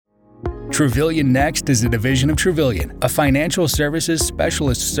Travillian Next is a division of Travillian, a financial services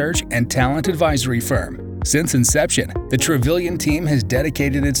specialist search and talent advisory firm. Since inception, the Travillian team has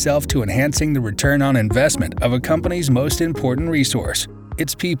dedicated itself to enhancing the return on investment of a company's most important resource,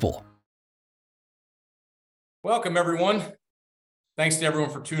 its people. Welcome, everyone. Thanks to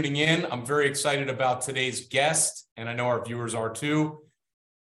everyone for tuning in. I'm very excited about today's guest, and I know our viewers are too.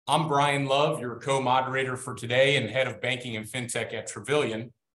 I'm Brian Love, your co-moderator for today and head of banking and fintech at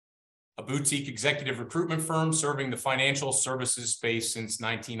Travillian, a boutique executive recruitment firm serving the financial services space since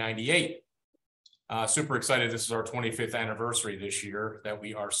 1998. Super excited. This is our 25th anniversary this year that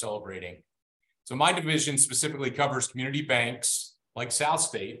we are celebrating. So my division specifically covers community banks like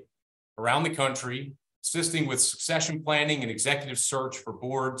SouthState around the country, assisting with succession planning and executive search for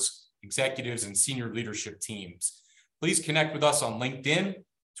boards, executives, and senior leadership teams. Please connect with us on LinkedIn,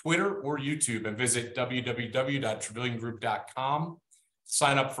 Twitter, or YouTube, and visit www.travilliangroup.com.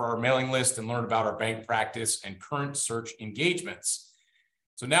 Sign up for our mailing list and learn about our bank practice and current search engagements.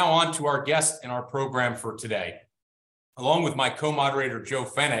 So now on to our guest in our program for today. Along with my co-moderator, Joe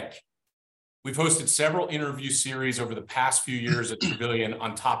Fenech, we've hosted several interview series over the past few years at Travillian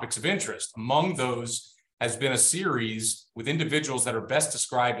on topics of interest. Among those has been a series with individuals that are best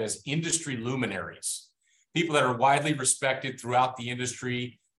described as industry luminaries, people that are widely respected throughout the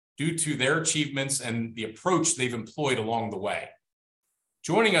industry due to their achievements and the approach they've employed along the way.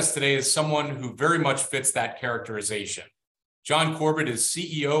 Joining us today is someone who very much fits that characterization. John Corbett is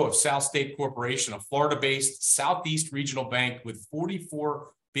CEO of SouthState Corporation, a Florida-based Southeast regional bank with $44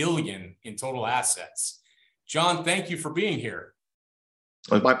 billion in total assets. John, thank you for being here.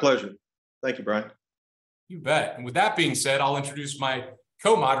 It's my pleasure. Thank you, Brian. You bet. And with that being said, I'll introduce my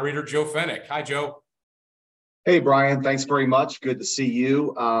co-moderator, Joe Fenech. Hi, Joe. Hey, Brian. Thanks very much. Good to see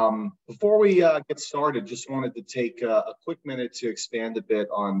you. Before we get started, just wanted to take a quick minute to expand a bit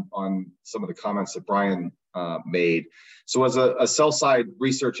on some of the comments that Brian made. So as a sell-side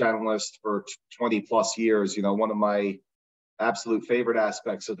research analyst for 20 plus years, one of my absolute favorite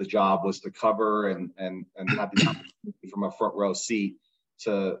aspects of the job was to cover and have the opportunity from a front row seat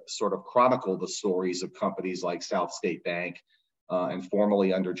to sort of chronicle the stories of companies like SouthState Bank and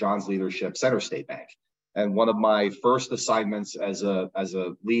formerly under John's leadership, SouthState Bank. And one of my first assignments as a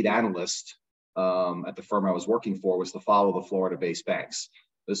lead analyst at the firm I was working for was to follow the Florida-based banks.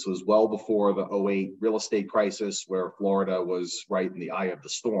 This was well before the '08 real estate crisis, where Florida was right in the eye of the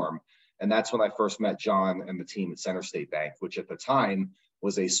storm. And that's when I first met John and the team at SouthState Bank, which at the time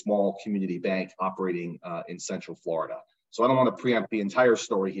was a small community bank operating in Central Florida. So I don't want to preempt the entire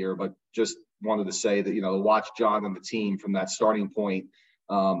story here, but just wanted to say that, watch John and the team from that starting point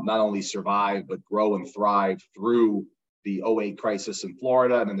not only survive, but grow and thrive through the '08 crisis in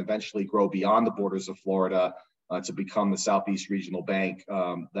Florida, and then eventually grow beyond the borders of Florida to become the Southeast regional bank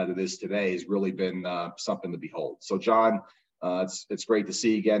that it is today has really been something to behold. So John, it's great to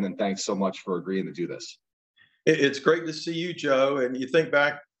see you again, and thanks so much for agreeing to do this. It's great to see you, Joe. And you think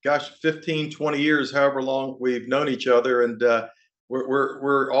back, 15, 20 years, however long we've known each other, and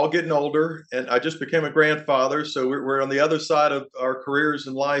we're all getting older, and I just became a grandfather, so we're on the other side of our careers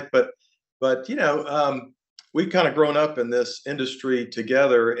in life. But we've kind of grown up in this industry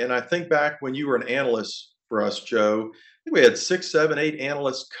together. And I think back when you were an analyst for us, Joe, I think we had 6, 7, 8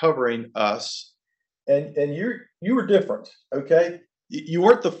 analysts covering us, and you were different. Okay, you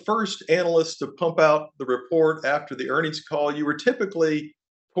weren't the first analyst to pump out the report after the earnings call. You were typically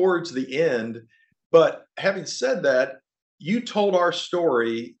towards the end. But having said that, you told our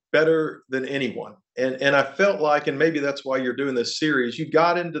story better than anyone. And I felt like, and maybe that's why you're doing this series, you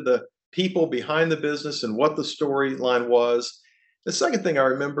got into the people behind the business and what the storyline was. The second thing I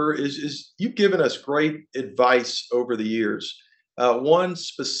remember is you've given us great advice over the years. One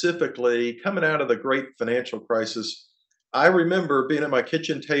specifically, coming out of the great financial crisis, I remember being at my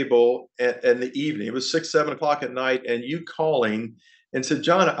kitchen table in the evening. It was 6, 7 o'clock at night, and you calling and said,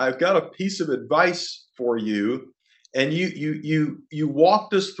 "John, I've got a piece of advice for you." And you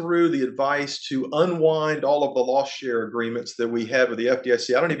walked us through the advice to unwind all of the loss share agreements that we had with the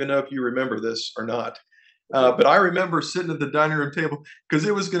FDIC. I don't even know if you remember this or not, but I remember sitting at the dining room table because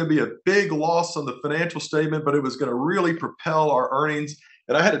it was going to be a big loss on the financial statement, but it was going to really propel our earnings.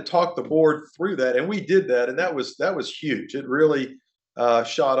 And I had to talk the board through that, and we did that, and that was huge. It really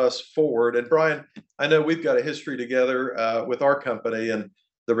shot us forward. And Brian, I know we've got a history together with our company, and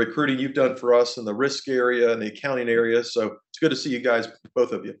the recruiting you've done for us in the risk area and the accounting area. So it's good to see you guys,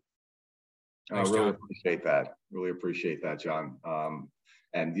 both of you. I really appreciate that. Really appreciate that, John.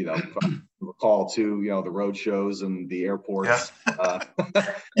 And, recall too, the road shows and the airports,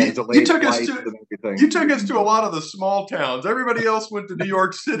 and delayed flights and everything. You took us to a lot of the small towns. Everybody else went to New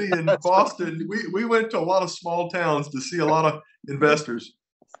York City and Boston. Right. We went to a lot of small towns to see a lot of investors.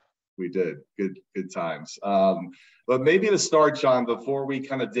 We did. Good times. But maybe to start, John, before we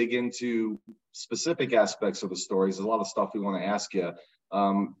kind of dig into specific aspects of the stories, there's a lot of stuff we want to ask you.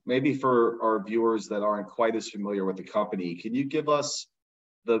 Maybe for our viewers that aren't quite as familiar with the company, can you give us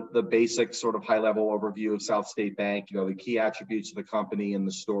the basic sort of high-level overview of SouthState Bank, the key attributes of the company and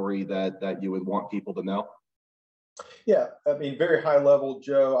the story that you would want people to know? Yeah, I mean, very high level,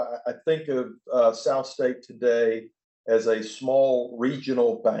 Joe. I think of SouthState today as a small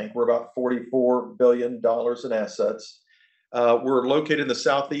regional bank. We're about $44 billion in assets. We're located in the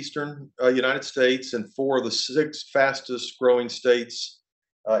southeastern United States and 4 of the 6 fastest growing states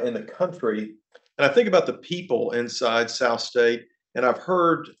in the country. And I think about the people inside SouthState, and I've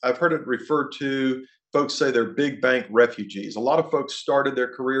heard it referred to, folks say they're big bank refugees. A lot of folks started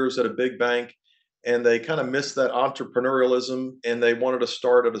their careers at a big bank and they kind of missed that entrepreneurialism and they wanted to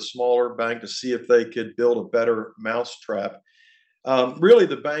start at a smaller bank to see if they could build a better mousetrap. Really,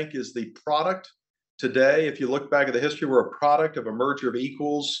 the bank is the product today. If you look back at the history, we're a product of a merger of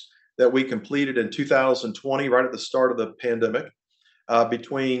equals that we completed in 2020, right at the start of the pandemic,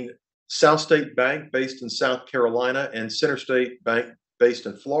 between SouthState Bank, based in South Carolina, and CenterState Bank, based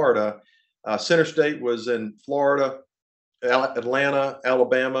in Florida. CenterState was in Florida, Atlanta,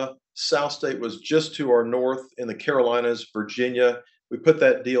 Alabama. SouthState was just to our north in the Carolinas, Virginia. We put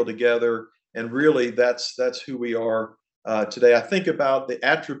that deal together, and really that's who we are today. I think about the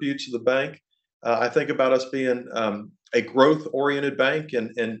attributes of the bank. I think about us being a growth-oriented bank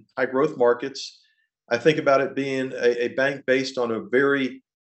in high-growth markets. I think about it being a bank based on a very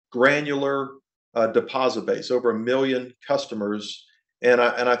granular deposit base, over 1 million customers. And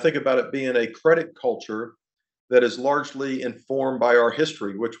I think about it being a credit culture that is largely informed by our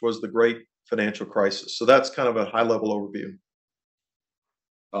history, which was the great financial crisis. So that's kind of a high-level overview.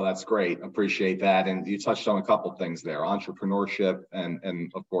 Oh, that's great. Appreciate that. And you touched on a couple of things there, entrepreneurship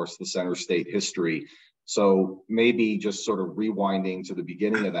and of course, the CenterState history. So maybe just sort of rewinding to the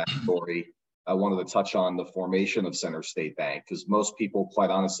beginning of that story, I wanted to touch on the formation of CenterState Bank, because most people, quite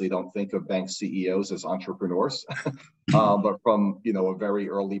honestly, don't think of bank CEOs as entrepreneurs. But from a very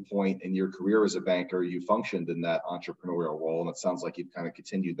early point in your career as a banker, you functioned in that entrepreneurial role, and it sounds like you've kind of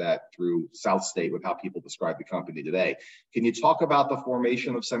continued that through SouthState with how people describe the company today. Can you talk about the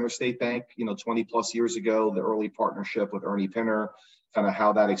formation of CenterState Bank? 20 plus years ago, the early partnership with Ernie Pinner, kind of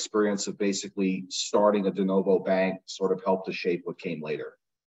how that experience of basically starting a de novo bank sort of helped to shape what came later.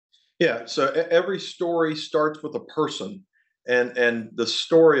 Yeah, so every story starts with a person, and the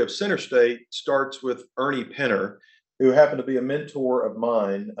story of CenterState starts with Ernie Pinner, who happened to be a mentor of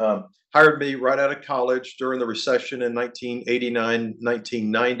mine. Hired me right out of college during the recession in 1989,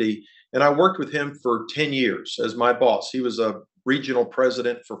 1990, and I worked with him for 10 years as my boss. He was a regional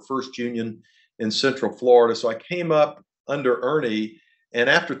president for First Union in Central Florida, so I came up under Ernie,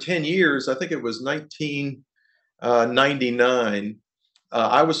 and after 10 years, I think it was 1999,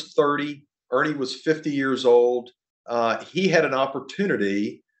 I was 30, Ernie was 50 years old. He had an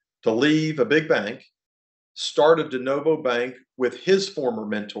opportunity to leave a big bank, start a de novo bank with his former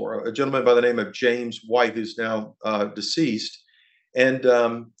mentor, a gentleman by the name of James White, who's now deceased. And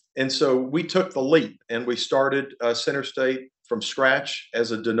so we took the leap and we started CenterState from scratch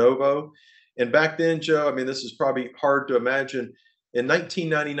as a de novo. And back then, Joe, I mean, this is probably hard to imagine. In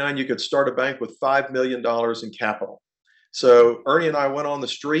 1999, you could start a bank with $5 million in capital. So Ernie and I went on the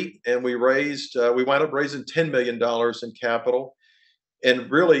street and we wound up raising $10 million in capital,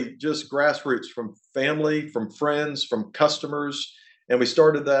 and really just grassroots, from family, from friends, from customers. And we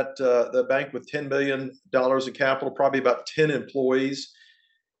started the bank with $10 million in capital, probably about 10 employees.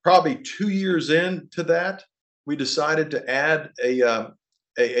 Probably 2 years into that, we decided to add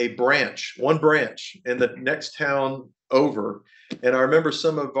one branch in the next town over. And I remember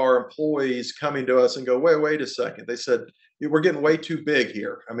some of our employees coming to us and go, wait a second. They said, we're getting way too big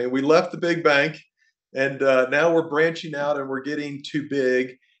here. I mean, we left the big bank and now we're branching out and we're getting too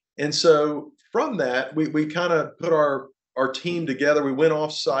big. And so from that, we kind of put our team together. We went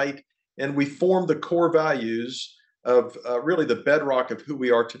off site and we formed the core values of really the bedrock of who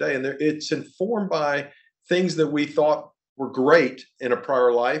we are today. And it's informed by things that we thought were great in a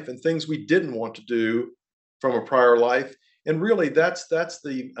prior life and things we didn't want to do from a prior life. And really, that's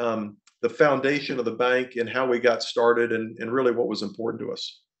the foundation of the bank and how we got started and really what was important to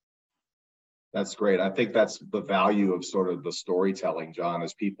us. That's great. I think that's the value of sort of the storytelling, John,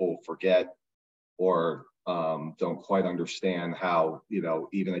 is people forget or don't quite understand how,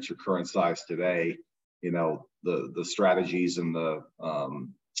 even at your current size today, the strategies and the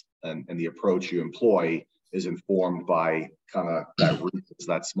and the approach you employ is informed by kind of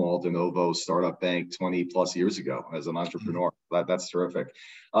that small de novo startup bank 20 plus years ago as an entrepreneur. That's terrific.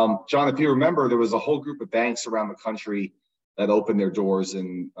 John, if you remember, there was a whole group of banks around the country that opened their doors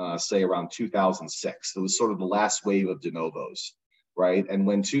in, say, around 2006. It was sort of the last wave of de novos, right? And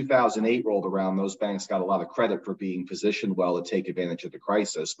when 2008 rolled around, those banks got a lot of credit for being positioned well to take advantage of the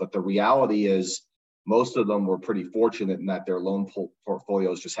crisis. But the reality is, most of them were pretty fortunate in that their loan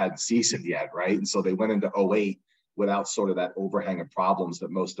portfolios just hadn't seasoned yet, right? And so they went into 08 without sort of that overhang of problems that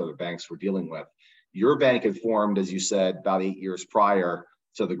most other banks were dealing with. Your bank had formed, as you said, about 8 years prior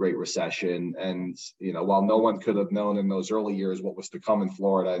to the Great Recession. And, while no one could have known in those early years what was to come in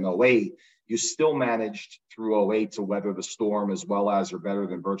Florida in 08, you still managed through 08 to weather the storm as well as or better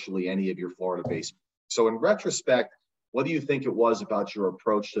than virtually any of your Florida-based. So in retrospect, what do you think it was about your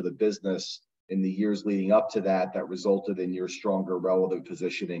approach to the business in the years leading up to that resulted in your stronger relative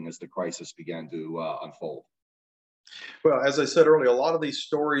positioning as the crisis began to unfold? Well, as I said earlier, a lot of these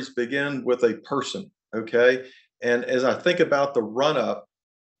stories begin with a person, okay? And as I think about the run-up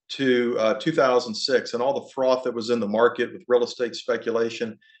to 2006 and all the froth that was in the market with real estate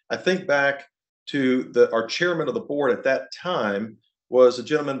speculation, I think back to our chairman of the board at that time was a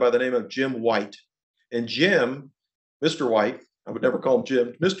gentleman by the name of Jim White. And Jim, Mr. White, I would never call him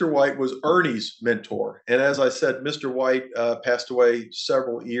Jim. Mr. White was Ernie's mentor. And as I said, Mr. White passed away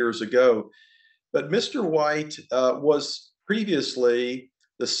several years ago. But Mr. White was previously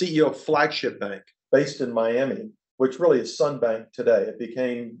the CEO of Flagship Bank based in Miami, which really is Sun Bank today. It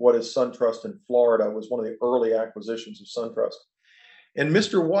became what is SunTrust in Florida. It was one of the early acquisitions of SunTrust. And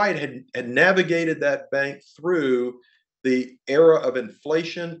Mr. White had navigated that bank through the era of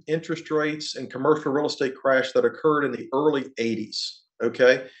inflation, interest rates, and commercial real estate crash that occurred in the early 80s,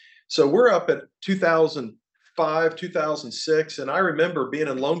 okay? So we're up at 2005, 2006, and I remember being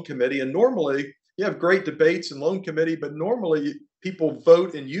in loan committee, and normally you have great debates in loan committee, but normally people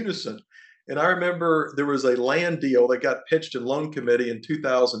vote in unison. And I remember there was a land deal that got pitched in loan committee in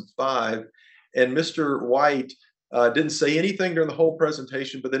 2005, and Mr. White didn't say anything during the whole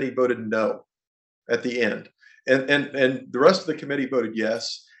presentation, but then he voted no at the end. And the rest of the committee voted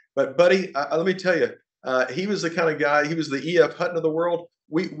yes. But buddy, let me tell you, he was the kind of guy, he was the E.F. Hutton of the world.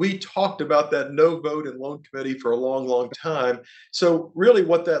 We talked about that no vote in loan committee for a long, long time. So really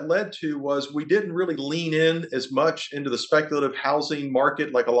what that led to was we didn't really lean in as much into the speculative housing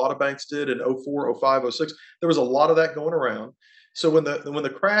market like a lot of banks did in 04, 05, 06. There was a lot of that going around. So when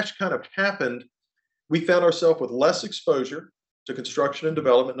the crash kind of happened, we found ourselves with less exposure to construction and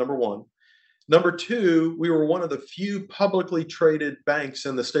development, number one. Number two, we were one of the few publicly traded banks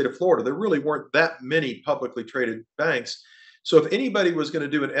in the state of Florida. There really weren't that many publicly traded banks. So if anybody was going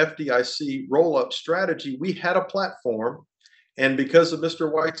to do an FDIC roll-up strategy, we had a platform. And because of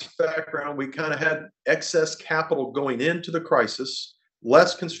Mr. White's background, we kind of had excess capital going into the crisis,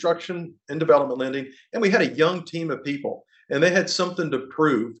 less construction and development lending, and we had a young team of people, and they had something to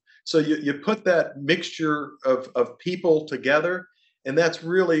prove. So you put that mixture of people together, and that's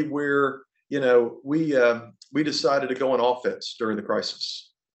really where we decided to go on offense during the crisis.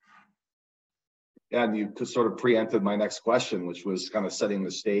 Yeah, and you sort of preempted my next question, which was kind of setting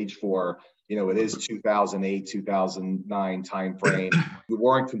the stage for, it is 2008, 2009 timeframe. You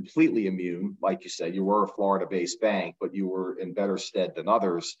weren't completely immune, like you said. You were a Florida-based bank, but you were in better stead than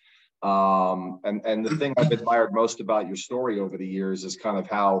others. And the thing I've admired most about your story over the years is kind of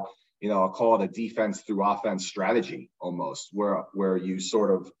how, I'll call it a defense through offense strategy almost, where you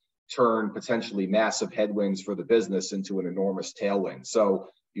sort of turn potentially massive headwinds for the business into an enormous tailwind. So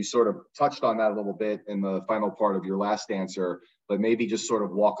you sort of touched on that a little bit in the final part of your last answer, but maybe just sort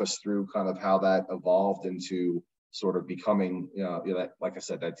of walk us through kind of how that evolved into sort of becoming, like I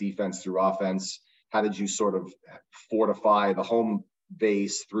said, that defense through offense. How did you sort of fortify the home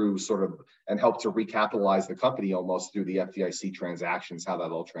base through sort of and help to recapitalize the company almost through the FDIC transactions, how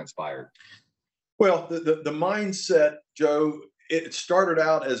that all transpired? Well, the mindset, Joe, it started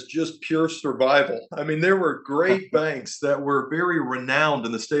out as just pure survival. I mean, there were great banks that were very renowned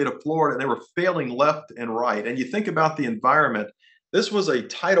in the state of Florida, and they were failing left and right. And you think about the environment, this was a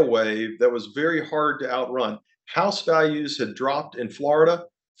tidal wave that was very hard to outrun. House values had dropped in Florida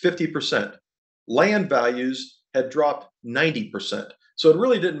 50%. Land values had dropped 90%. So it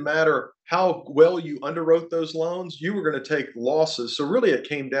really didn't matter how well you underwrote those loans, you were going to take losses. So really it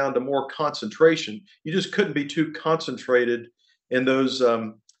came down to more concentration. You just couldn't be too concentrated in those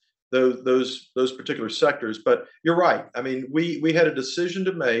particular sectors. But you're right. I mean, we had a decision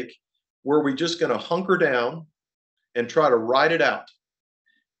to make. were we just going to hunker down and try to ride it out?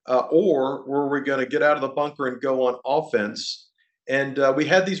 Or were we going to get out of the bunker and go on offense? And we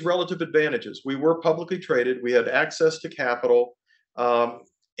had these relative advantages. We were publicly traded. We had access to capital.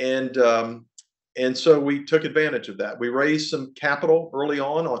 And so we took advantage of that. We raised some capital early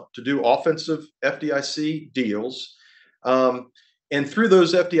on to do offensive FDIC deals. And through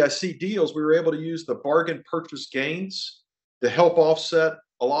those FDIC deals, we were able to use the bargain purchase gains to help offset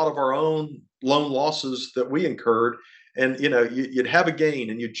a lot of our own loan losses that we incurred. And, you'd have a gain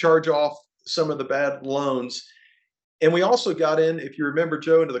and you'd charge off some of the bad loans. And we also got in, if you remember,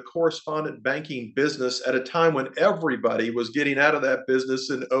 Joe, into the correspondent banking business at a time when everybody was getting out of that business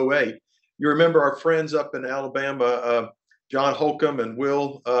in 2008. You remember our friends up in Alabama, John Holcomb and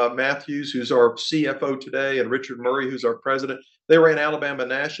Will Matthews, who's our CFO today, and Richard Murray, who's our president. They ran Alabama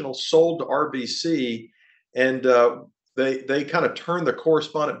National, sold to RBC, and they kind of turned the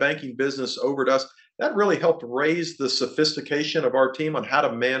correspondent banking business over to us. That really helped raise the sophistication of our team on how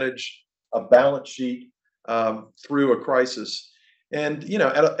to manage a balance sheet through a crisis. And,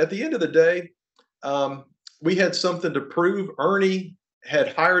 at the end of the day, we had something to prove. Ernie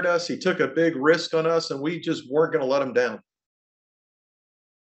had hired us. He took a big risk on us, and we just weren't going to let him down.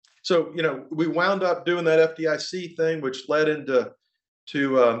 So, we wound up doing that FDIC thing, which led into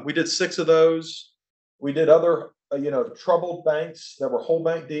we did 6 of those. We did other, troubled banks that were whole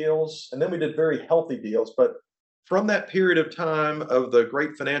bank deals, and then we did very healthy deals. But from that period of time of the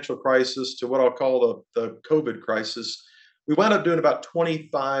great financial crisis to what I'll call the COVID crisis, we wound up doing about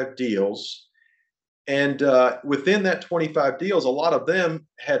 25 deals. And within that 25 deals, a lot of them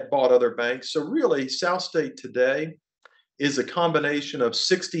had bought other banks. So really, SouthState today is a combination of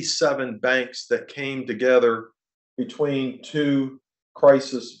 67 banks that came together between 2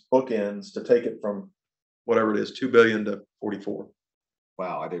 crisis bookends to take it from whatever it is, 2 billion to 44.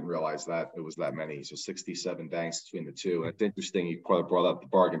 Wow, I didn't realize that it was that many. So 67 banks between the two. And it's interesting you brought up the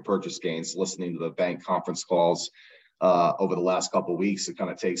bargain purchase gains. Listening to the bank conference calls over the last couple of weeks, it kind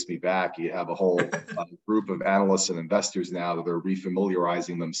of takes me back. You have a whole group of analysts and investors now that are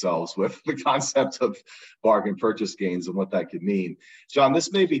refamiliarizing themselves with the concept of bargain purchase gains and what that could mean. John,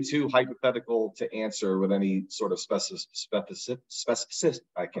 this may be too hypothetical to answer with any sort of specificity.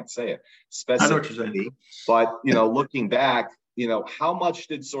 I can't say it. Specificity. I know what you're saying. But, looking back, how much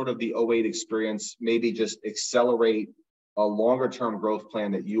did sort of the 2008 experience maybe just accelerate a longer term growth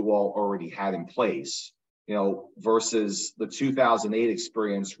plan that you all already had in place? Versus the 2008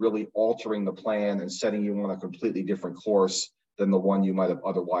 experience really altering the plan and setting you on a completely different course than the one you might have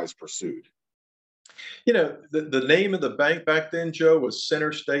otherwise pursued? The name of the bank back then, Joe, was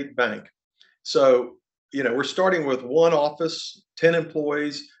SouthState Bank. So, we're starting with 1 office, 10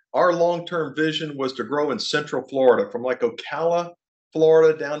 employees. Our long-term vision was to grow in Central Florida, from like Ocala,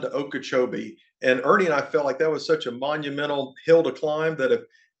 Florida, down to Okeechobee. And Ernie and I felt like that was such a monumental hill to climb that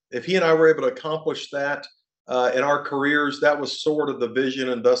if he and I were able to accomplish that in our careers, that was sort of the vision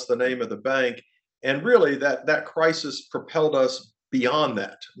and thus the name of the bank. And really that crisis propelled us beyond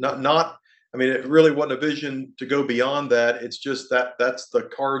that. It really wasn't a vision to go beyond that. It's just that's the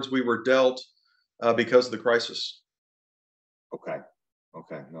cards we were dealt because of the crisis. Okay.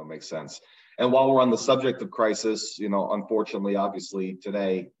 No, makes sense. And while we're on the subject of crisis, unfortunately, obviously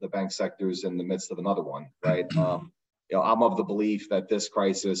today, the bank sector is in the midst of another one, right? I'm of the belief that this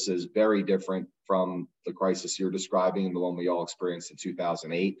crisis is very different from the crisis you're describing and the one we all experienced in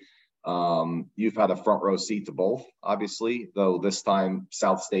 2008. You've had a front row seat to both, obviously, though this time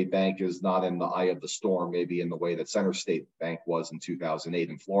SouthState Bank is not in the eye of the storm, maybe in the way that SouthState Bank was in 2008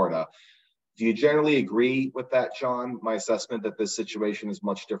 in Florida. Do you generally agree with that, John? My assessment that this situation is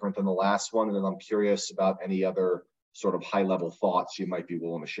much different than the last one, and then I'm curious about any other sort of high-level thoughts you might be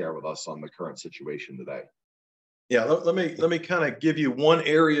willing to share with us on the current situation today. Yeah, let me kind of give you one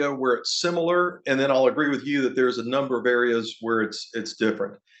area where it's similar, and then I'll agree with you that there's a number of areas where it's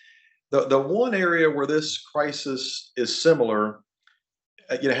different. The one area where this crisis is similar,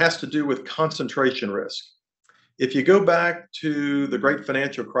 has to do with concentration risk. If you go back to the great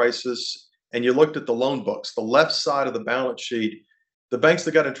financial crisis and you looked at the loan books, the left side of the balance sheet, the banks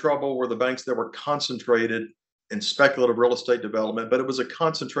that got in trouble were the banks that were concentrated in speculative real estate development, but it was a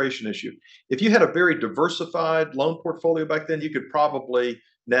concentration issue. If you had a very diversified loan portfolio back then, you could probably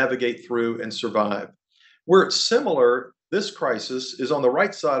navigate through and survive. Where it's similar, this crisis is on the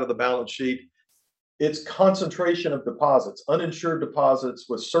right side of the balance sheet. It's concentration of deposits, uninsured deposits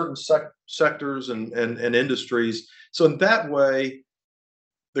with certain sectors and industries. So in that way,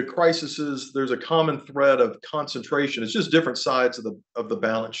 the crises, there's a common thread of concentration. It's just different sides of the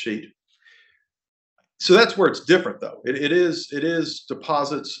balance sheet. So that's where it's different, though. It is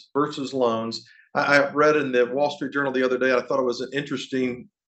deposits versus loans. I read in the Wall Street Journal the other day, I thought it was an interesting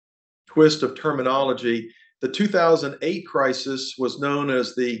twist of terminology. The 2008 crisis was known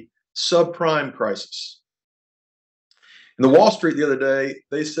as the subprime crisis. In the Wall Street the other day,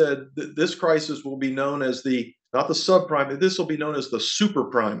 they said that this crisis will be known as not the subprime, this will be known as the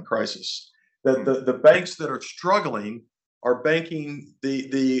superprime crisis. That the banks that are struggling are banking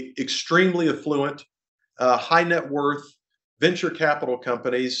the extremely affluent, high net worth venture capital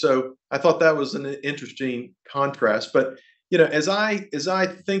companies. So I thought that was an interesting contrast. But as I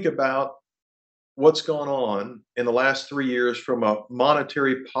think about what's gone on in the last 3 years from a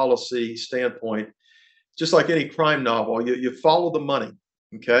monetary policy standpoint, just like any crime novel, you follow the money,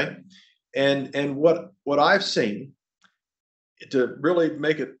 okay? And what I've seen, to really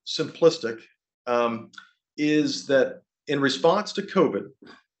make it simplistic, is that in response to COVID,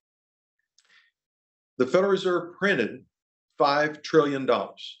 the Federal Reserve printed $5 trillion.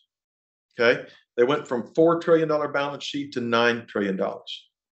 Okay, they went from $4 trillion balance sheet to $9 trillion.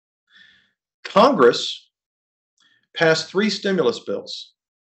 Congress passed 3 stimulus bills,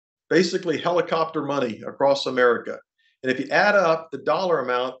 basically helicopter money across America. And if you add up the dollar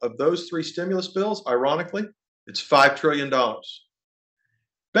amount of those 3 stimulus bills, ironically, it's $5 trillion.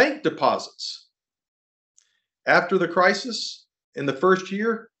 Bank deposits after the crisis in the first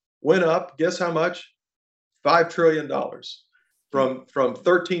year went up, guess how much? $5 trillion, from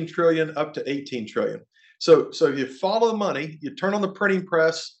 13 trillion up to 18 trillion. So if you follow the money, you turn on the printing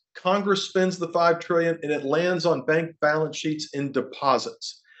press, Congress spends the $5 trillion and it lands on bank balance sheets in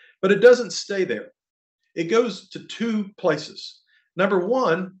deposits. But it doesn't stay there. It goes to 2 places. Number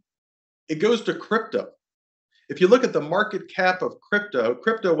one, it goes to crypto. If you look at the market cap of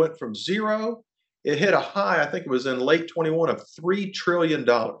crypto went from 0, it hit a high, I think it was in late 21, of $3 trillion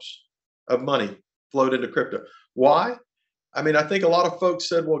of money flowed into crypto. Why? I mean, I think a lot of folks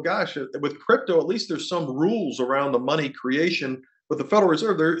said, well, gosh, with crypto, at least there's some rules around the money creation. With the Federal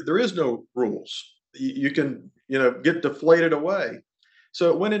Reserve, there is no rules. You can, get deflated away. So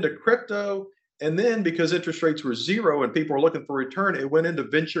it went into crypto, and then because interest rates were 0 and people were looking for return, it went into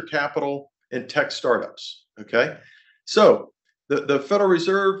venture capital and tech startups. Okay, so the Federal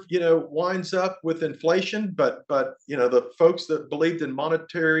Reserve, winds up with inflation, but the folks that believed in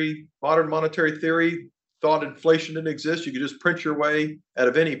modern monetary theory thought inflation didn't exist. You could just print your way out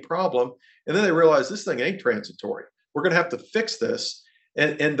of any problem, and then they realized this thing ain't transitory. We're going to have to fix this,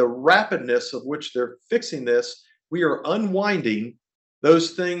 and the rapidness of which they're fixing this, we are unwinding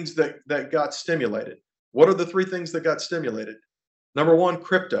those things that got stimulated. What are the 3 things that got stimulated? Number one,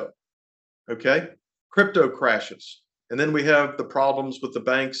 crypto. Okay, crypto crashes. And then we have the problems with the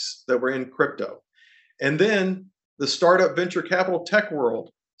banks that were in crypto. And then the startup venture capital tech world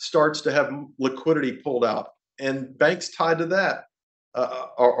starts to have liquidity pulled out. And banks tied to that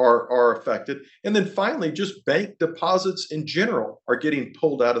are affected. And then finally, just bank deposits in general are getting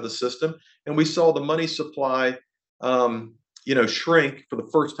pulled out of the system. And we saw the money supply shrink for the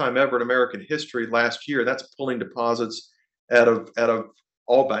first time ever in American history last year. That's pulling deposits out of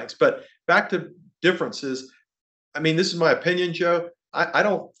all banks. But back to differences. I mean, this is my opinion, Joe. I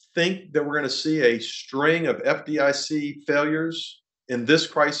don't think that we're going to see a string of FDIC failures in this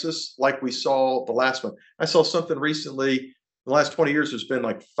crisis like we saw the last one. I saw something recently. In the last 20 years, there's been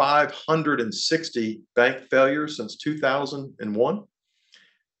like 560 bank failures since 2001.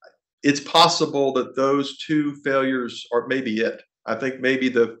 It's possible that those 2 failures are maybe it. I think maybe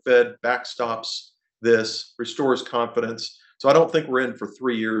the Fed backstops this, restores confidence. So I don't think we're in for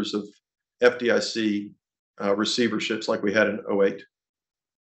 3 years of FDIC receiverships like we had in 2008.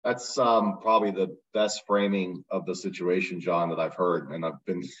 That's probably the best framing of the situation, John, that I've heard. And I've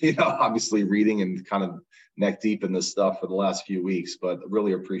been, obviously reading and kind of neck deep in this stuff for the last few weeks, but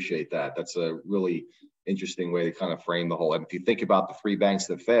really appreciate that. That's a really interesting way to kind of frame the whole. And if you think about the 3 banks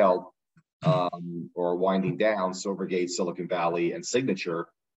that failed or winding down, Silvergate, Silicon Valley, and Signature,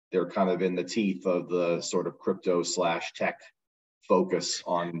 they're kind of in the teeth of the sort of crypto/tech focus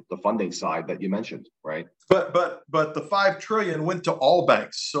on the funding side that you mentioned, right? But the $5 trillion went to all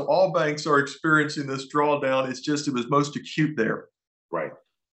banks. So all banks are experiencing this drawdown. It was most acute there. Right.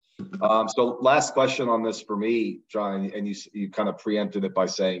 So last question on this for me, John, and you kind of preempted it by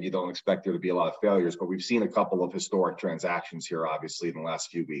saying you don't expect there to be a lot of failures, but we've seen a couple of historic transactions here, obviously, in the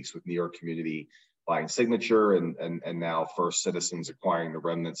last few weeks with New York Community buying Signature and now First Citizens acquiring the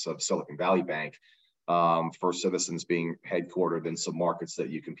remnants of Silicon Valley Bank. First Citizens being headquartered in some markets that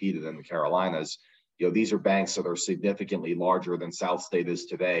you competed in, the Carolinas. these are banks that are significantly larger than SouthState is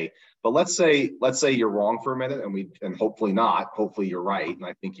today. But let's say you're wrong for a minute, and hopefully not. Hopefully you're right, and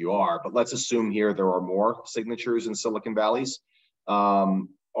I think you are. But let's assume here there are more signatures in Silicon Valley's.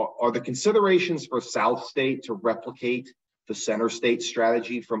 Are the considerations for SouthState to replicate the center state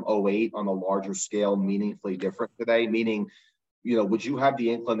strategy from '08 on a larger scale meaningfully different today? Meaning, would you have the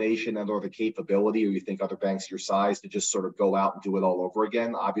inclination and or the capability, or you think other banks your size, to just sort of go out and do it all over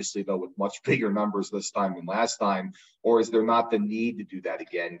again? Obviously, though, with much bigger numbers this time than last time. Or is there not the need to do that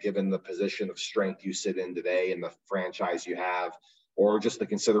again, given the position of strength you sit in today and the franchise you have, or just the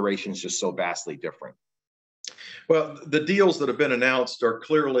considerations just so vastly different? Well, the deals that have been announced are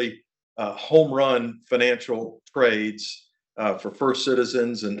clearly home run financial trades for First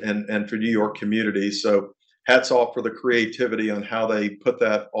Citizens and for New York communities. So hats off for the creativity on how they put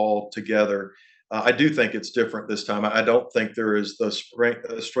that all together. I do think it's different this time. I don't think there is the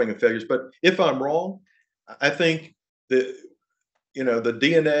string of failures. But if I'm wrong, I think the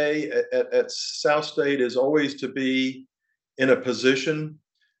DNA at SouthState is always to be in a position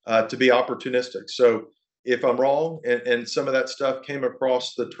to be opportunistic. So if I'm wrong and some of that stuff came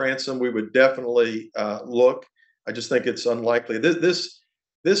across the transom, we would definitely look. I just think it's unlikely.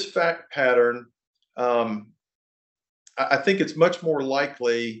 This fact pattern, I think it's much more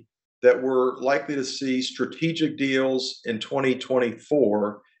likely that we're likely to see strategic deals in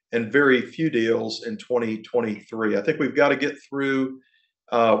 2024 and very few deals in 2023. I think we've got to get through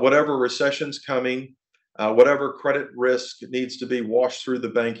whatever recession's coming, whatever credit risk needs to be washed through the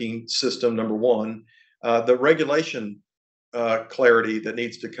banking system, number one, the regulation clarity that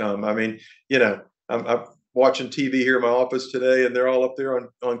needs to come. I mean, I'm watching TV here in my office today, and they're all up there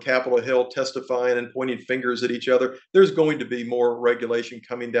on Capitol Hill testifying and pointing fingers at each other. There's going to be more regulation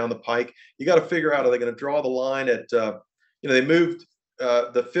coming down the pike. You got to figure out, are they going to draw the line at, they moved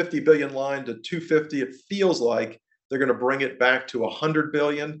the 50 billion line to 250. It feels like they're going to bring it back to 100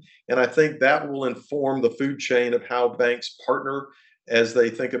 billion. And I think that will inform the food chain of how banks partner as they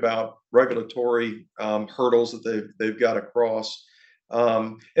think about regulatory hurdles that they've got to cross.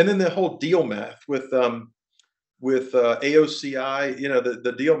 And then the whole deal math with AOCI,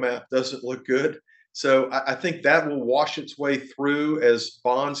 the deal math doesn't look good. So I think that will wash its way through as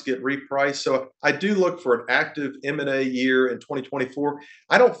bonds get repriced. So I do look for an active M&A year in 2024.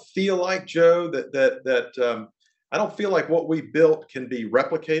 I don't feel like, Joe, that I don't feel like what we built can be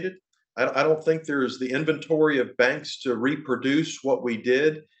replicated. I don't think there's the inventory of banks to reproduce what we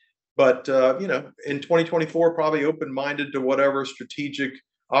did. But, in 2024, probably open-minded to whatever strategic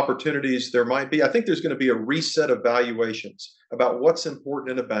opportunities there might be. I think there's going to be a reset of valuations about what's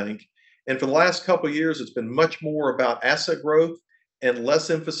important in a bank. And for the last couple of years, it's been much more about asset growth and less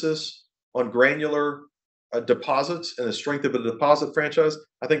emphasis on granular deposits and the strength of a deposit franchise.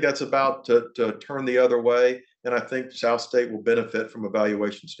 I think that's about to turn the other way. And I think SouthState will benefit from a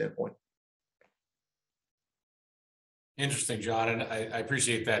valuation standpoint. Interesting, John, and I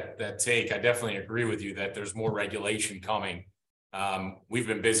appreciate that take. I definitely agree with you that there's more regulation coming. We've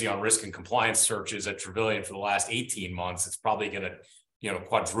been busy on risk and compliance searches at Travillian for the last 18 months. It's probably going to,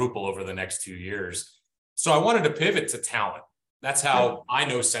 quadruple over the next 2 years. So I wanted to pivot to talent. That's how I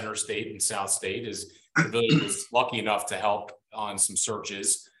know Center State and South State is. Travillian was lucky enough to help on some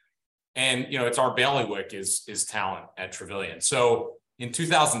searches, and it's our bailiwick is talent at Travillian. So in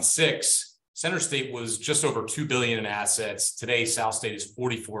 2006. Center State was just over $2 billion in assets. Today, South State is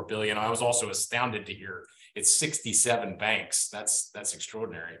 $44 billion. I was also astounded to hear it's 67 banks. That's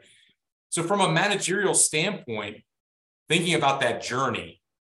extraordinary. So from a managerial standpoint, thinking about that journey,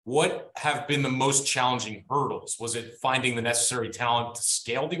 what have been the most challenging hurdles? Was it finding the necessary talent to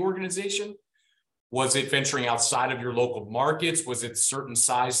scale the organization? Was it venturing outside of your local markets? Was it certain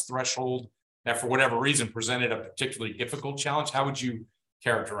size threshold that for whatever reason presented a particularly difficult challenge? How would you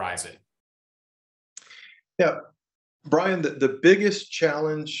characterize it? Yeah, Brian, the biggest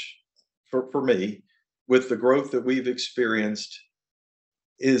challenge for me with the growth that we've experienced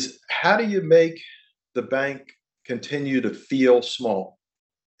is how do you make the bank continue to feel small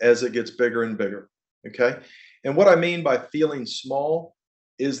as it gets bigger and bigger, okay? And what I mean by feeling small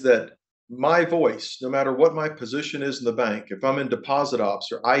is that my voice, no matter what my position is in the bank, if I'm in deposit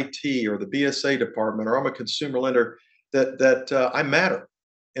ops or IT or the BSA department or I'm a consumer lender, that I matter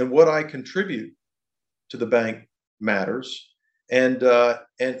and what I contribute to the bank matters, and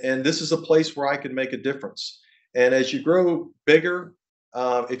this is a place where I can make a difference. And as you grow bigger,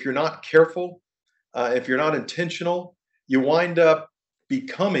 if you're not careful, if you're not intentional, you wind up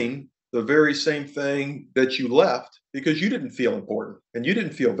becoming the very same thing that you left because you didn't feel important and you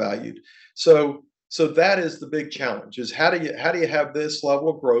didn't feel valued. So that is the big challenge: is how do you have this level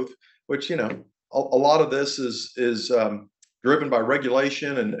of growth, which a lot of this is driven by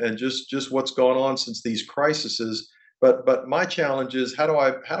regulation and just what's gone on since these crises. But my challenge is how do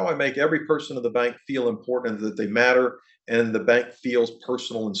I make every person of the bank feel important, that they matter, and the bank feels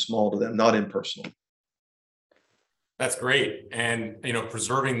personal and small to them, not impersonal. That's great. And,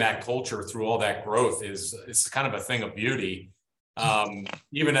 preserving that culture through all that growth is kind of a thing of beauty.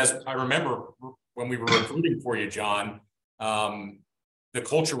 Even as I remember when we were recruiting for you, John, the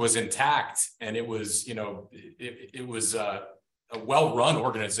culture was intact, and it was, it was a well-run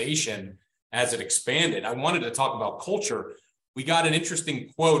organization as it expanded. I wanted to talk about culture. We got an interesting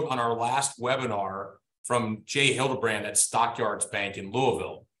quote on our last webinar from Jay Hildebrand at Stockyards Bank in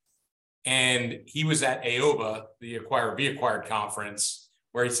Louisville. And he was at AOBA, the Acquire Be Acquired conference,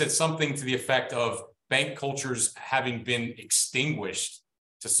 where he said something to the effect of bank cultures having been extinguished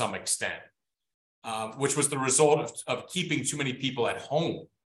to some extent, which was the result of keeping too many people at home.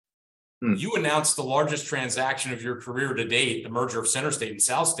 You announced the largest transaction of your career to date, the merger of SouthState and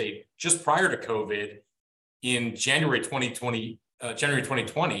SouthState, just prior to COVID in January 2020,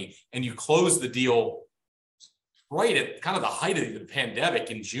 and you closed the deal right at kind of the height of the pandemic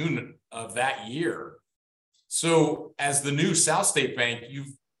in June of that year. So as the new SouthState Bank,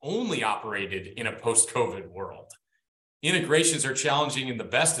 you've only operated in a post-COVID world. Integrations are challenging in the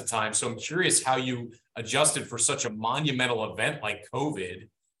best of times. So I'm curious how you adjusted for such a monumental event like COVID.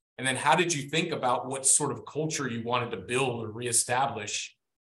 And then how did you think about what sort of culture you wanted to build or reestablish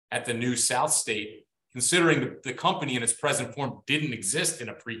at the new SouthState, considering the company in its present form didn't exist in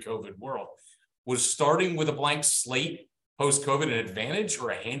a pre-COVID world? Was starting with a blank slate post-COVID an advantage or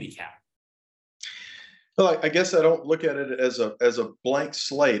a handicap? Well, I guess I don't look at it as a blank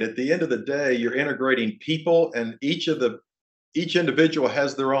slate. At the end of the day, you're integrating people, and each individual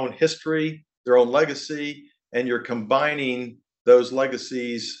has their own history, their own legacy, and you're combining those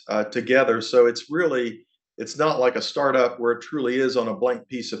legacies together. So it's not like a startup where it truly is on a blank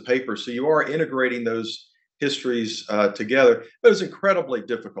piece of paper. So you are integrating those histories together, but it's incredibly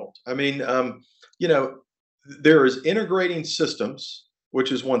difficult. I mean, there is integrating systems,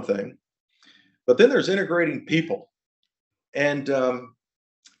 which is one thing, but then there's integrating people. And the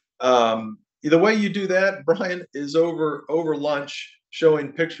way you do that, Brian, is over lunch,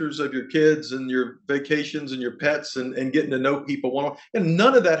 showing pictures of your kids and your vacations and your pets and getting to know people. And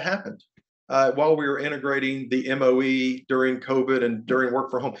none of that happened while we were integrating the MOE during COVID and during work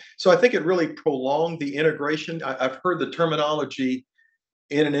from home. So I think it really prolonged the integration. I've heard the terminology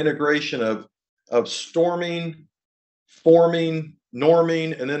in an integration of storming, forming,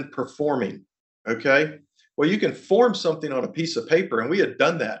 norming, and then performing. Okay. Well, you can form something on a piece of paper, and we had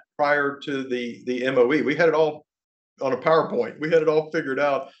done that prior to the MOE. We had it all on a PowerPoint. We had it all figured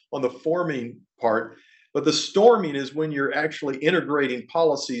out on the forming part. But the storming is when you're actually integrating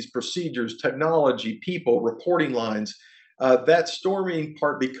policies, procedures, technology, people, reporting lines. That storming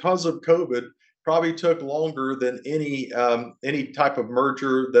part, because of COVID, probably took longer than any type of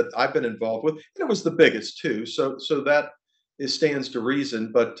merger that I've been involved with. And it was the biggest too. So that stands to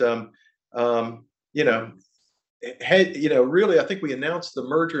reason. But really, I think we announced the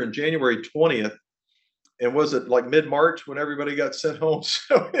merger in January 20th. And was it like mid-March when everybody got sent home?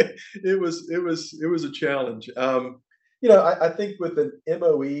 So it was a challenge. I think with an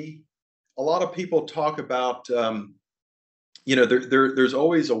MOE, a lot of people talk about, there's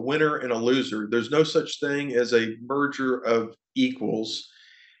always a winner and a loser. There's no such thing as a merger of equals.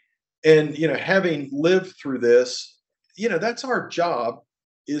 And, having lived through this, that's our job,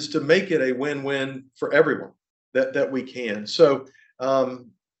 is to make it a win-win for everyone that we can. So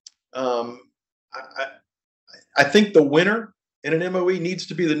I think the winner in an MOE needs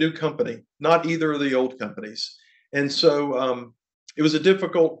to be the new company, not either of the old companies. And so it was a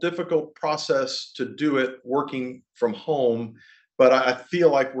difficult process to do it working from home. But I feel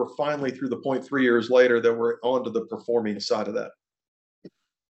like we're finally through the point 3 years later that we're onto the performing side of that.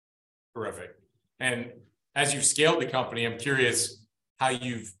 Terrific. And as you've scaled the company, I'm curious how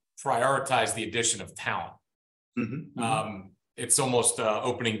you've prioritized the addition of talent. Mm-hmm. It's almost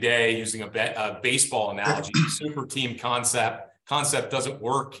opening day, using a baseball analogy. Super team concept doesn't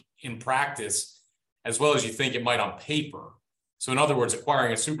work in practice as well as you think it might on paper. So in other words,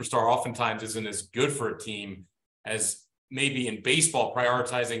 acquiring a superstar oftentimes isn't as good for a team as maybe in baseball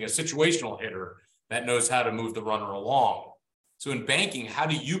prioritizing a situational hitter that knows how to move the runner along. So in banking, how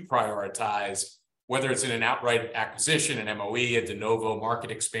do you prioritize, whether it's in an outright acquisition, an MOE, a de novo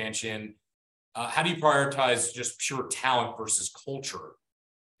market expansion? How do you prioritize just pure talent versus culture,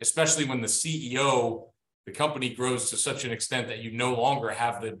 especially when the CEO, the company grows to such an extent that you no longer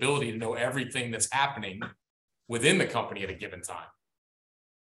have the ability to know everything that's happening within the company at a given time?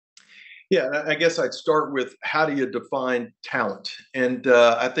 Yeah, I guess I'd start with how do you define talent? And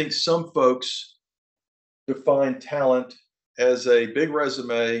I think some folks define talent as a big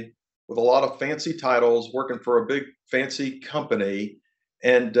resume with a lot of fancy titles, working for a big fancy company,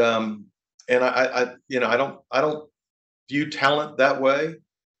 and I don't view talent that way,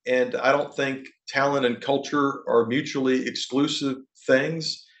 and I don't think talent and culture are mutually exclusive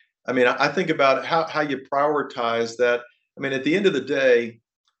things. I mean, I think about how you prioritize that. I mean, at the end of the day,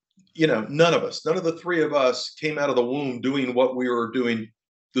 none of the three of us came out of the womb doing what we were doing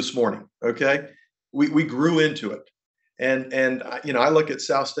this morning. Okay, we grew into it, and I look at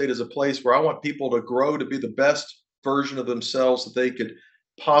South State as a place where I want people to grow to be the best version of themselves that they could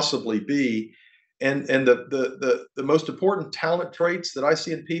possibly be. And the most important talent traits that I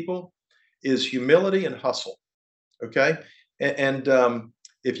see in people is humility and hustle. Okay, and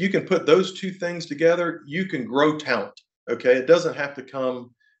if you can put those two things together, you can grow talent. Okay, it doesn't have to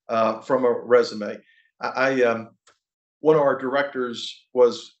come from a resume. One of our directors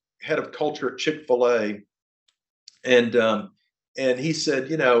was head of culture at Chick-fil-A, and he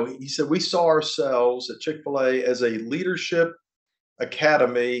said, we saw ourselves at Chick-fil-A as a leadership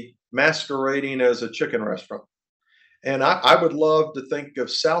academy masquerading as a chicken restaurant. And I would love to think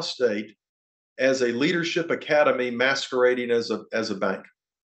of South State as a leadership academy masquerading as a bank.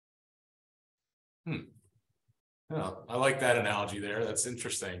 Oh, I like that analogy there. That's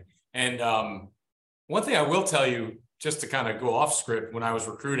interesting. And one thing I will tell you, just to kind of go off script, when I was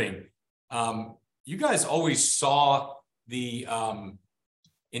recruiting, you guys always saw the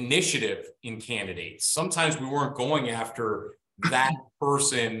initiative in candidates. Sometimes we weren't going after that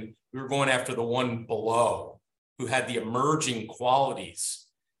person. We were going after the one below who had the emerging qualities.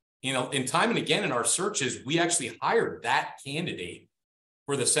 In time and again in our searches, we actually hired that candidate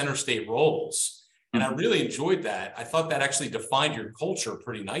for the center state roles. And I really enjoyed that. I thought that actually defined your culture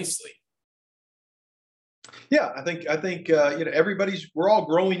pretty nicely. Yeah, I think we're all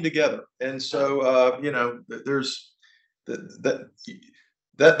growing together, and so there's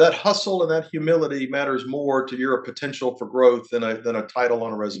that hustle and that humility matters more to your potential for growth than a title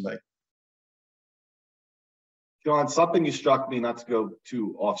on a resume. John, something you struck me, not to go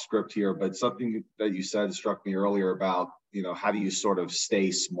too off script here, but something that you said struck me earlier about, how do you sort of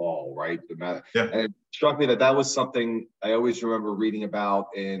stay small, right? Yeah. And it struck me that was something I always remember reading about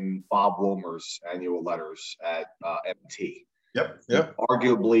in Bob Wilmer's annual letters at MT. Yep.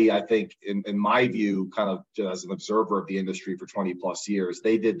 Arguably, I think, in my view, kind of as an observer of the industry for 20 plus years,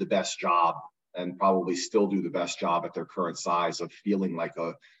 they did the best job and probably still do the best job at their current size of feeling like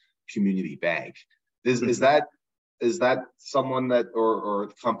a community bank. Is that someone that or a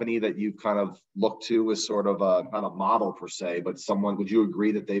company that you've kind of looked to as sort of a not a model per se, but someone, would you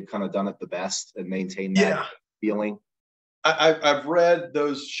agree that they've kind of done it the best and maintained that feeling? I've read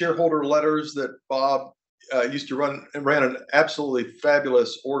those shareholder letters that Bob used to run and ran an absolutely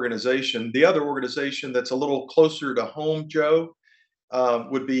fabulous organization. The other organization that's a little closer to home, Joe,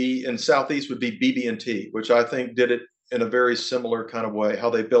 would be in Southeast would be BB&T, which I think did it in a very similar kind of way, how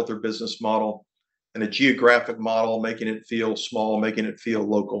they built their business model and a geographic model, making it feel small, making it feel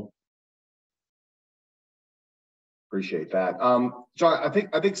local. Appreciate that. John,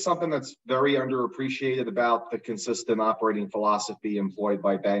 I think something that's very underappreciated about the consistent operating philosophy employed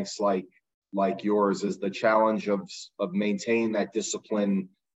by banks like yours is the challenge of maintaining that discipline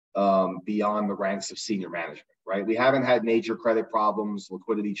beyond the ranks of senior management, right? We haven't had major credit problems,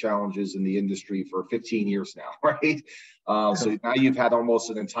 liquidity challenges in the industry for 15 years now, right? So now you've had almost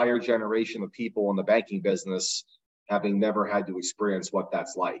an entire generation of people in the banking business having never had to experience what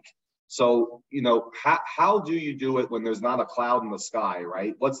that's like. So, how do you do it when there's not a cloud in the sky,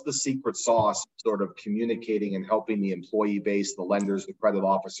 right? What's the secret sauce sort of communicating and helping the employee base, the lenders, the credit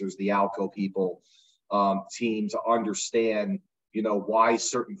officers, the ALCO people, team to understand, why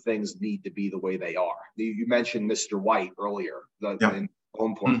certain things need to be the way they are? You mentioned Mr. White earlier, in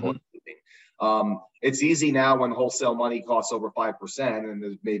home portfolio. It's easy now when wholesale money costs over 5% and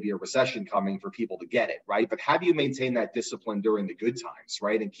there's maybe a recession coming for people to get it, right? But how do you maintain that discipline during the good times,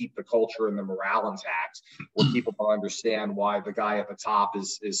 right? And keep the culture and the morale intact where people will understand why the guy at the top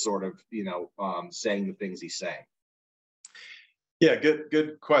is sort of, saying the things he's saying? Yeah,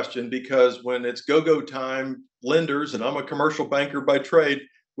 good question, because when it's go-go time, lenders, and I'm a commercial banker by trade,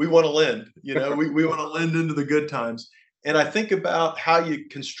 we want to lend, we want to lend into the good times. And I think about how you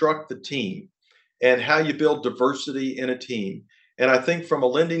construct the team and how you build diversity in a team. And I think from a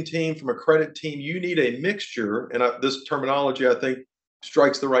lending team, from a credit team, you need a mixture. And this terminology, I think,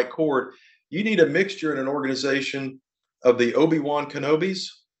 strikes the right chord. You need a mixture in an organization of the Obi-Wan Kenobis,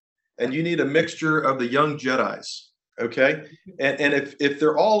 and you need a mixture of the young Jedis. Okay. And if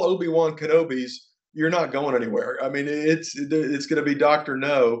they're all Obi-Wan Kenobis, you're not going anywhere. I mean, it's going to be Dr.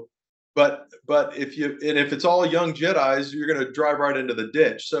 No, but if it's all young Jedis, you're going to drive right into the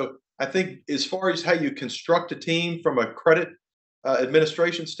ditch. So I think as far as how you construct a team from a credit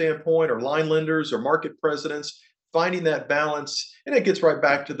administration standpoint, or line lenders or market presidents, finding that balance, and it gets right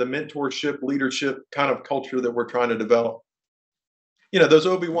back to the mentorship, leadership kind of culture that we're trying to develop. You know, those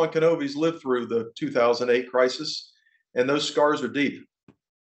Obi-Wan Kenobis lived through the 2008 crisis, and those scars are deep.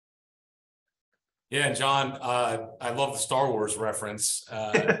 Yeah, and John, I love the Star Wars reference.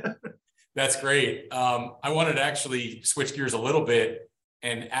 That's great. I wanted to actually switch gears a little bit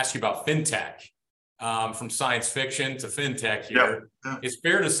and ask you about fintech. From science fiction to fintech here. Yeah. It's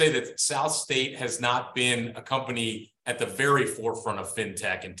fair to say that SouthState has not been a company at the very forefront of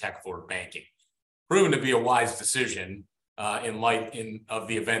fintech and tech-forward banking. Proven to be a wise decision in light of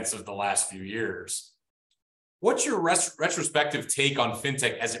the events of the last few years. What's your retrospective take on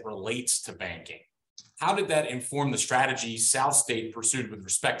fintech as it relates to banking? How did that inform the strategy SouthState pursued with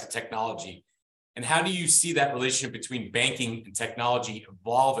respect to technology? And how do you see that relationship between banking and technology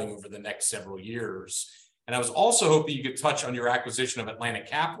evolving over the next several years? And I was also hoping you could touch on your acquisition of Atlantic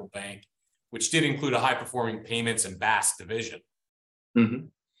Capital Bank, which did include a high-performing payments and BaaS division. Mm-hmm.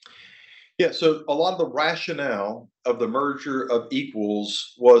 Yeah, so a lot of the rationale of the merger of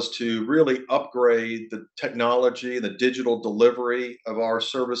equals was to really upgrade the technology, the digital delivery of our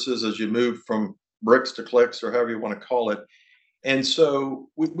services as you move from bricks to clicks, or however you want to call it. And so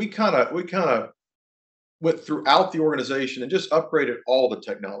we kind of went throughout the organization and just upgraded all the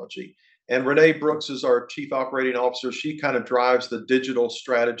technology. And Renee Brooks is our chief operating officer. She kind of drives the digital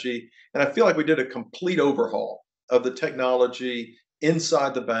strategy. And I feel like we did a complete overhaul of the technology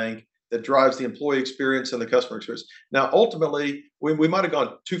inside the bank that drives the employee experience and the customer experience. Now, ultimately, we might have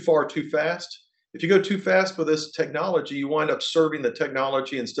gone too far too fast. If you go too fast with this technology, you wind up serving the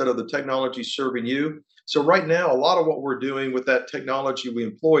technology instead of the technology serving you. So right now, a lot of what we're doing with that technology we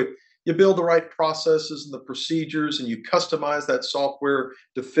employed, you build the right processes and the procedures, and you customize that software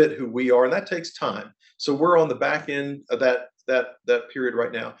to fit who we are, and that takes time. So we're on the back end of that period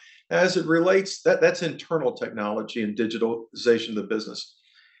right now. As it relates, that's internal technology and digitalization of the business.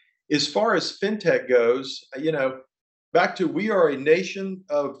 As far as fintech goes, you know, back to, we are a nation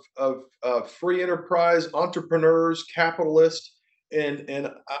of free enterprise entrepreneurs, capitalists. And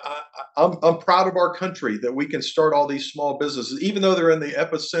I'm proud of our country that we can start all these small businesses, even though they're in the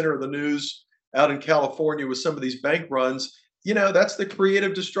epicenter of the news out in California with some of these bank runs. You know, that's the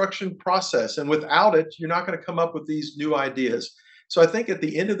creative destruction process. And without it, you're not going to come up with these new ideas. So I think at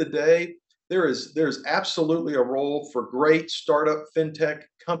the end of the day, there's absolutely a role for great startup fintech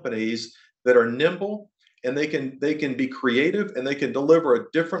companies that are nimble, and they can be creative, and they can deliver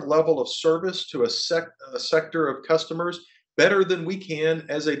a different level of service to a sector of customers better than we can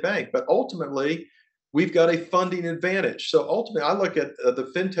as a bank. But ultimately, we've got a funding advantage. So ultimately, I look at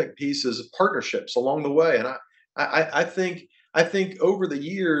the fintech piece as partnerships along the way. And I think over the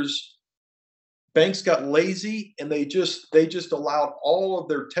years, banks got lazy, and they just allowed all of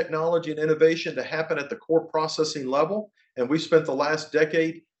their technology and innovation to happen at the core processing level. And we spent the last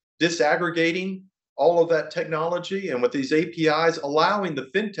decade disaggregating all of that technology, and with these APIs, allowing the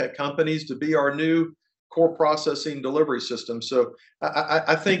fintech companies to be our new core processing delivery system. So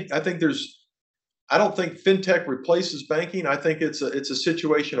I think there's, I don't think fintech replaces banking. I think it's a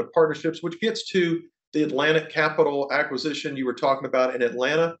situation of partnerships, which gets to the Atlantic Capital acquisition you were talking about in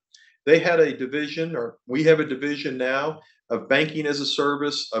Atlanta. They had a division, or we have a division now, of banking as a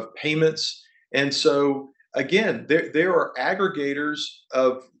service, of payments. And so again, there are aggregators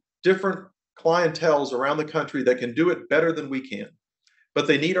of different clienteles around the country that can do it better than we can. But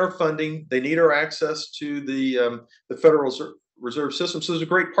they need our funding. They need our access to the Federal Reserve System. So there's a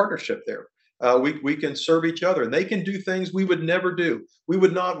great partnership there. We can serve each other, and they can do things we would never do. We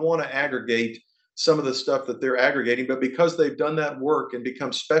would not want to aggregate some of the stuff that they're aggregating, but because they've done that work and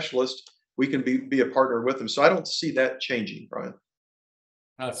become specialists, we can be a partner with them. So I don't see that changing, Brian.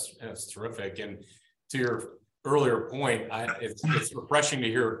 That's terrific. And to your earlier point, it's refreshing to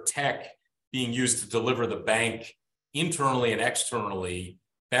hear tech being used to deliver the bank internally and externally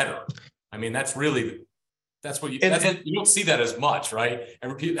better. I mean, that's what you don't see that as much, right?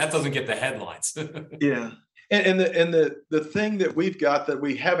 And that doesn't get the headlines. Yeah. And the thing that we've got that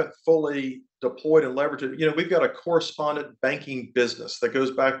we haven't fully deployed and leveraged, you know, we've got a correspondent banking business that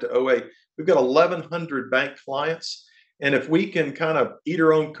goes back to 2008. We've got 1,100 bank clients. And if we can kind of eat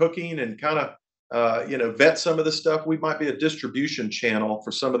our own cooking and kind of, vet some of this stuff, we might be a distribution channel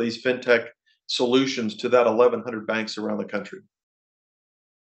for some of these fintech solutions to that 1,100 banks around the country.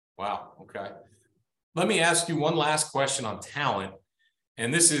 Wow. Okay. Let me ask you one last question on talent.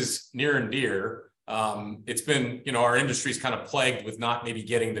 And this is near and dear. It's been, our industry's kind of plagued with not maybe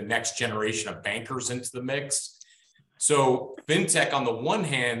getting the next generation of bankers into the mix. So fintech, on the one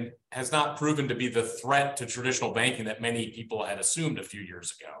hand, has not proven to be the threat to traditional banking that many people had assumed a few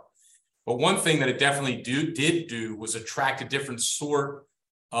years ago. But one thing that it definitely did do was attract a different sort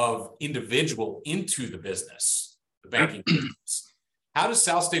of individual into the business, the banking business. How does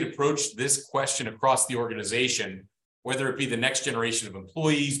SouthState approach this question across the organization, whether it be the next generation of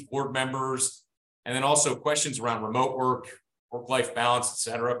employees, board members, and then also questions around remote work, work-life balance,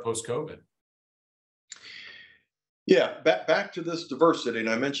 et cetera, post-COVID? Yeah, back to this diversity, and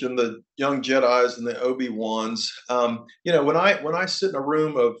I mentioned the young Jedis and the Obi-Wans. When I sit in a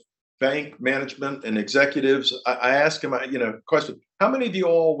room of bank management and executives, I ask them, question: how many of you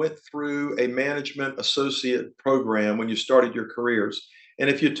all went through a management associate program when you started your careers? And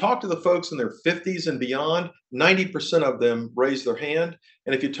if you talk to the folks in their 50s and beyond, 90% of them raise their hand.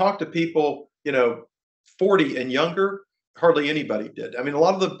 And if you talk to people, 40 and younger, hardly anybody did. I mean, a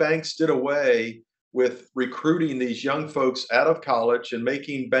lot of the banks did away with recruiting these young folks out of college and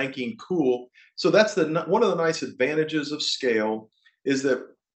making banking cool. So that's one of the nice advantages of scale, is that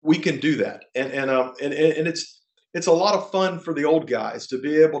we can do that, and it's a lot of fun for the old guys to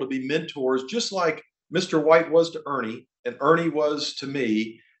be able to be mentors, just like Mr. White was to Ernie and Ernie was to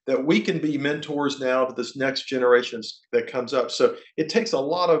me. That we can be mentors now to this next generation that comes up. So it takes a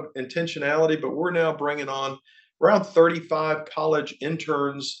lot of intentionality, but we're now bringing on around 35 college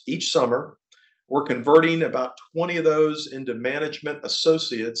interns each summer. We're converting about 20 of those into management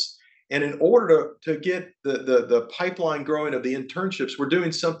associates. And in order to get the pipeline growing of the internships, we're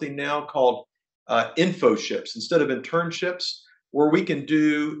doing something now called infoships instead of internships, where we can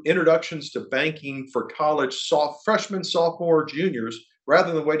do introductions to banking for college freshmen, sophomore, juniors,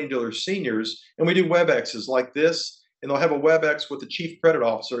 rather than waiting until they're seniors. And we do WebExes like this, and they'll have a WebEx with the chief credit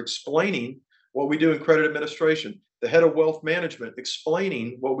officer explaining what we do in credit administration, the head of wealth management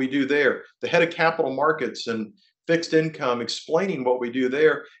explaining what we do there, the head of capital markets and fixed income explaining what we do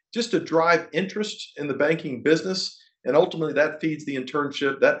there, just to drive interest in the banking business. And ultimately that feeds the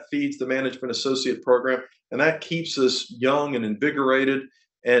internship, that feeds the management associate program, and that keeps us young and invigorated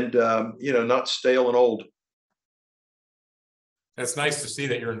and not stale and old. That's nice to see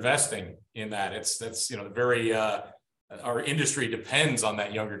that you're investing in that. That's our industry depends on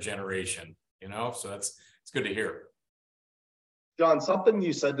that younger generation, so it's good to hear. John, something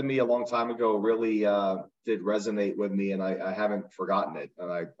you said to me a long time ago really did resonate with me, and I haven't forgotten it.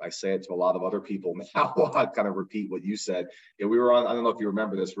 And I say it to a lot of other people now. I kind of repeat what you said. We were on, I don't know if you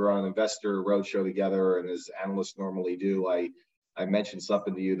remember this, we were on an investor roadshow together, and as analysts normally do, I mentioned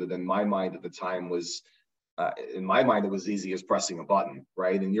something to you that in my mind at the time was, it was easy as pressing a button,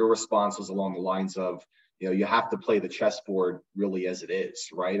 right? And your response was along the lines of, you have to play the chessboard really as it is,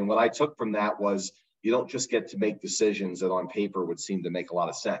 right? And what I took from that was, you don't just get to make decisions that on paper would seem to make a lot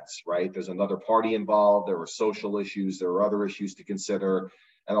of sense, right? There's another party involved. There are social issues. There are other issues to consider.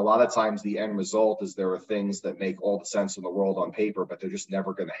 And a lot of times the end result is there are things that make all the sense in the world on paper, but they're just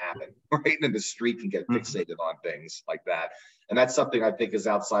never going to happen, right? And the street can get fixated on things like that. And that's something I think as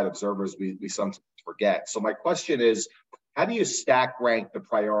outside observers, we sometimes forget. So my question is, how do you stack rank the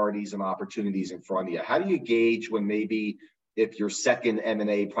priorities and opportunities in front of you? How do you gauge when maybe if your second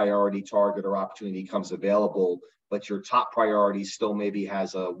M&A priority target or opportunity comes available, but your top priority still maybe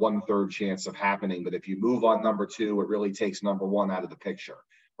has a 1/3 chance of happening, but if you move on number two, it really takes number one out of the picture,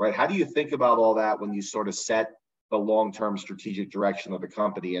 right? How do you think about all that when you sort of set the long-term strategic direction of the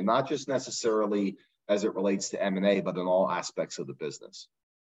company, and not just necessarily as it relates to M&A, but in all aspects of the business?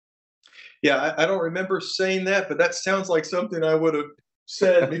 Yeah, I don't remember saying that, but that sounds like something I would have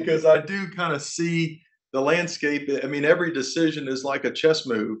said, because I do kind of see the landscape. I mean, every decision is like a chess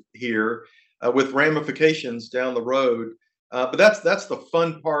move here with ramifications down the road. But that's the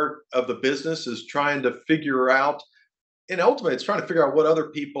fun part of the business, is trying to figure out, and ultimately it's trying to figure out what other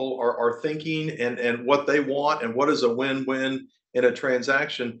people are thinking and what they want and what is a win-win in a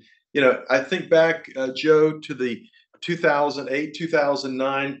transaction. I think back, Joe, to the 2008,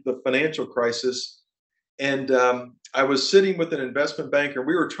 2009, the financial crisis. And I was sitting with an investment banker.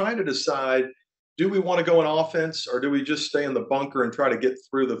 We were trying to decide, do we want to go on offense, or do we just stay in the bunker and try to get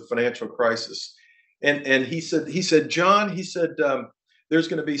through the financial crisis? And he said, John, there's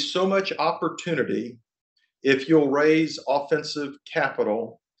going to be so much opportunity if you'll raise offensive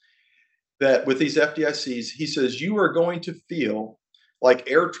capital, that with these FDICs, he says, you are going to feel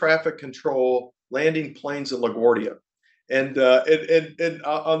like air traffic control landing planes in LaGuardia. And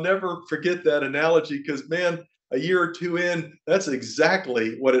I'll never forget that analogy, because, man, a year or two in, that's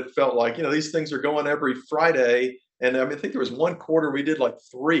exactly what it felt like. These things are going every Friday. And I think there was one quarter we did like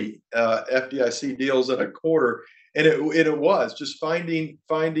 3 FDIC deals in a quarter. And it was just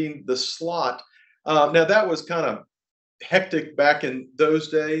finding the slot. Now that was kind of hectic back in those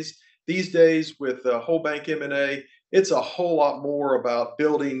days. These days with whole bank M&A, it's a whole lot more about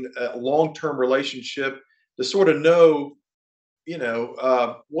building a long-term relationship to sort of know,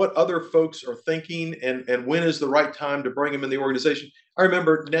 what other folks are thinking and when is the right time to bring them in the organization. I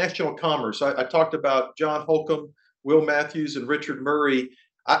remember National Commerce. I talked about John Holcomb, Will Matthews, and Richard Murray.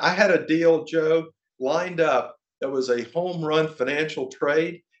 I had a deal, Joe, lined up that was a home run financial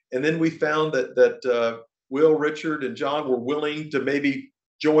trade. And then we found that Will, Richard, and John were willing to maybe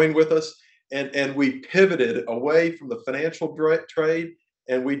join with us. And we pivoted away from the financial trade.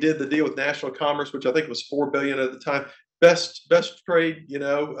 And we did the deal with National Commerce, which I think was $4 billion at the time. Best trade,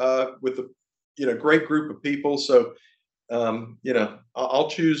 with a great group of people. So, I'll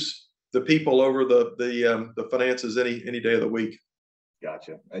choose the people over the finances any day of the week.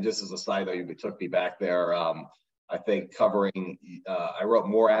 Gotcha. And just as a side note, you took me back there. I think covering, I wrote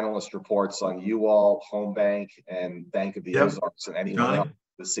more analyst reports on you all, Home Bank, and Bank of the Ozarks than anyone else.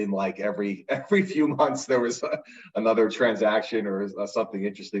 It seemed like every few months there was another transaction or something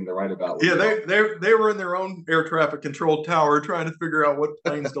interesting to write about. Yeah, they were in their own air traffic control tower trying to figure out what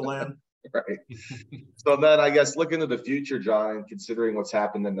planes to land. Right. So then I guess looking to the future, John, and considering what's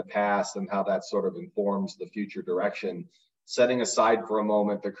happened in the past and how that sort of informs the future direction, setting aside for a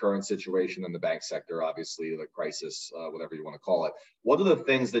moment the current situation in the bank sector, obviously the crisis, whatever you want to call it, what are the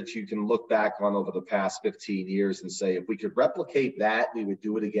things that you can look back on over the past 15 years and say, if we could replicate that, we would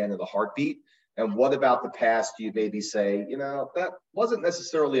do it again in a heartbeat? And what about the past do you maybe say, that wasn't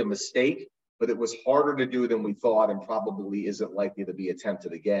necessarily a mistake, but it was harder to do than we thought and probably isn't likely to be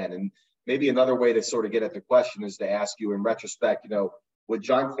attempted again? And maybe another way to sort of get at the question is to ask you in retrospect, would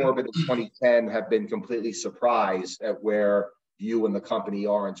John Corbett in 2010 have been completely surprised at where you and the company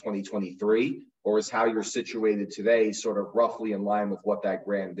are in 2023? Or is how you're situated today sort of roughly in line with what that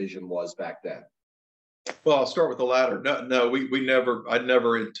grand vision was back then? Well, I'll start with the latter. No, I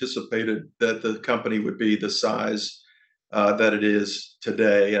never anticipated that the company would be the size that it is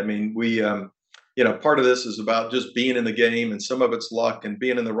today. I mean, part of this is about just being in the game, and some of it's luck and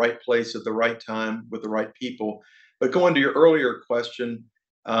being in the right place at the right time with the right people. But going to your earlier question,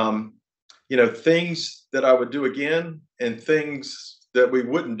 things that I would do again and things that we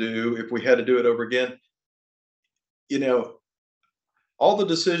wouldn't do if we had to do it over again. All the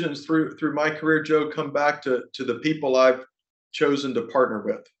decisions through my career, Joe, come back to the people I've chosen to partner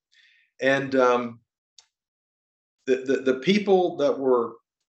with. And the people that were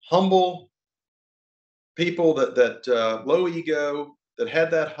humble, people that low ego, that had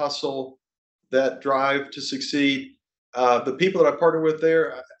that hustle, that drive to succeed, the people that I partner with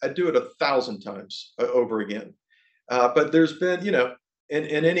there, I do it 1,000 times over again. But there's been, in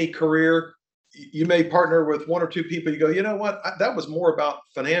any career, you may partner with 1 or 2 people. You go, you know what? That was more about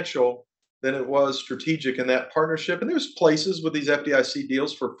financial than it was strategic in that partnership. And there's places with these FDIC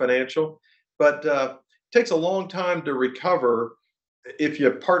deals for financial, but it takes a long time to recover if you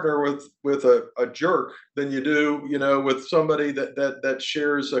partner with a jerk than you do, with somebody that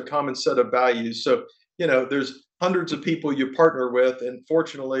shares a common set of values. So, there's hundreds of people you partner with, and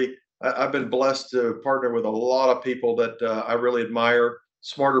fortunately, I've been blessed to partner with a lot of people that I really admire,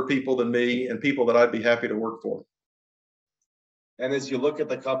 smarter people than me, and people that I'd be happy to work for. And as you look at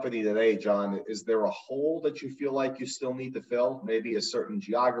the company today, John, is there a hole that you feel like you still need to fill? Maybe a certain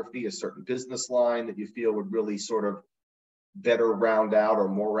geography, a certain business line that you feel would really sort of better round out or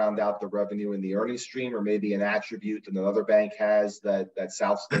more round out the revenue in the earnings stream, or maybe an attribute that another bank has that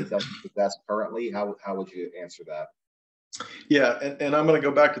SouthState doesn't possess currently? How would you answer that? Yeah, and I'm going to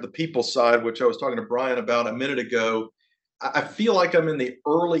go back to the people side, which I was talking to Brian about a minute ago. I feel like I'm in the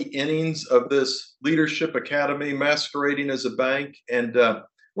early innings of this leadership academy masquerading as a bank. And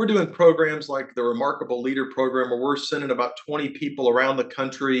we're doing programs like the Remarkable Leader Program, where we're sending about 20 people around the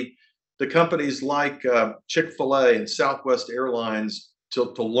country to companies like Chick-fil-A and Southwest Airlines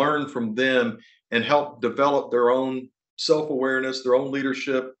to learn from them and help develop their own self-awareness, their own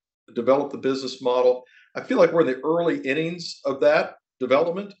leadership, develop the business model. I feel like we're in the early innings of that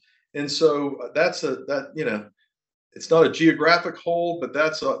development. And so it's not a geographic hole, but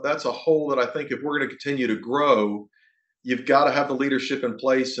that's a hole that I think if we're going to continue to grow, you've got to have the leadership in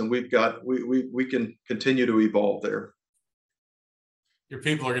place, and we can continue to evolve there. Your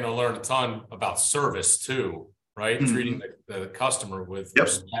people are going to learn a ton about service too, right? Mm-hmm. Treating the customer with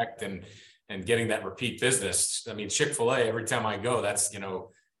respect and getting that repeat business. I mean, Chick-fil-A, every time I go, that's,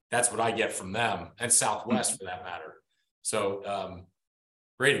 that's what I get from them, and Southwest for that matter. So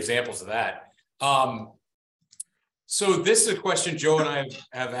great examples of that. So this is a question Joe and I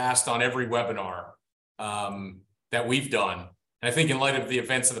have asked on every webinar that we've done. And I think in light of the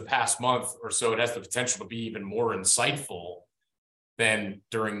events of the past month or so, it has the potential to be even more insightful than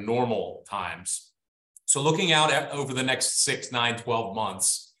during normal times. So looking out over the next 6, 9, 12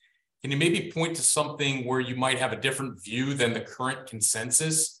 months, can you maybe point to something where you might have a different view than the current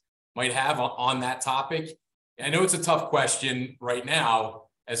consensus might have on that topic? I know it's a tough question right now,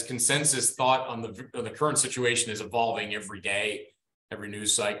 as consensus thought on the current situation is evolving every day, every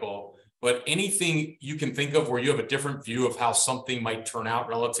news cycle. But anything you can think of where you have a different view of how something might turn out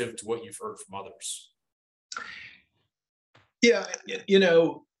relative to what you've heard from others? Yeah,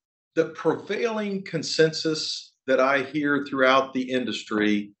 the prevailing consensus that I hear throughout the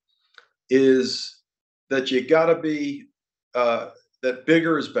industry is that you got to be, that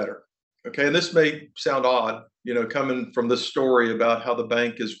bigger is better. Okay, and this may sound odd, coming from this story about how the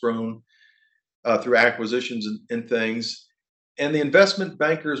bank has grown through acquisitions and things. And the investment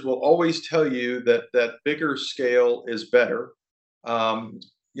bankers will always tell you that bigger scale is better.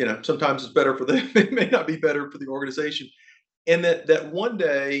 Sometimes it's better for them. It may not be better for the organization. And that one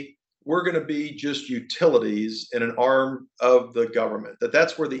day we're going to be just utilities in an arm of the government,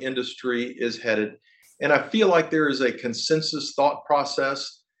 that's where the industry is headed. And I feel like there is a consensus thought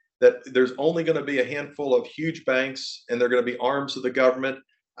process that there's only going to be a handful of huge banks and they're going to be arms of the government.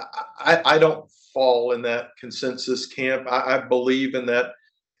 I don't fall in that consensus camp. I believe in that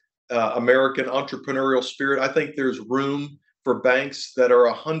American entrepreneurial spirit. I think there's room for banks that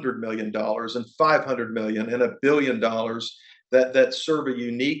are $100 million and $500 million and $1 billion that serve a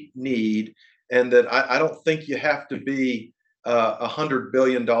unique need, and that I don't think you have to be a $100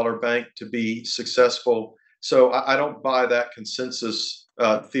 billion bank to be successful. So I don't buy that consensus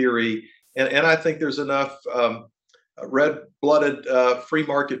theory, and I think there's enough red-blooded free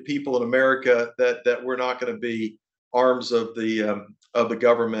market people in America that we're not going to be arms of the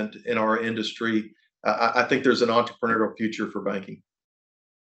government in our industry. I think there's an entrepreneurial future for banking.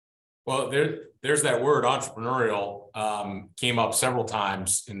 Well, there's that word entrepreneurial came up several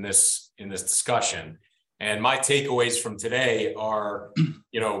times in this discussion, and my takeaways from today are,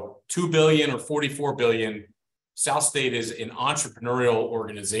 $2 billion or $44 billion. SouthState is an entrepreneurial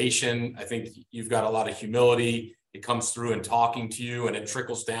organization. I think you've got a lot of humility. It comes through in talking to you, and it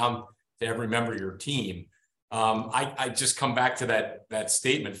trickles down to every member of your team. I just come back to that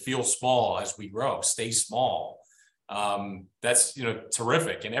statement: feel small as we grow, stay small. That's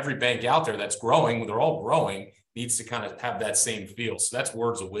terrific. And every bank out there that's growing, they're all growing, needs to kind of have that same feel. So that's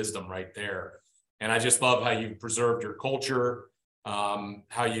words of wisdom right there. And I just love how you've preserved your culture,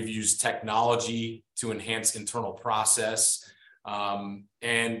 how you've used technology to enhance internal process. Again,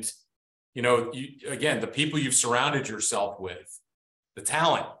 the people you've surrounded yourself with, the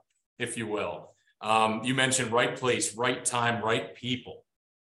talent, if you will. You mentioned right place, right time, right people.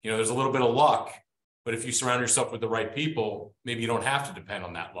 There's a little bit of luck, but if you surround yourself with the right people, maybe you don't have to depend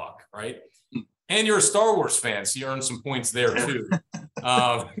on that luck, right? And you're a Star Wars fan, so you earn some points there too.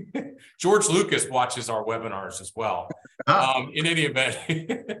 George Lucas watches our webinars as well. In any event,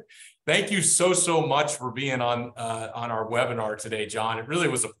 thank you so much for being on our webinar today, John. It really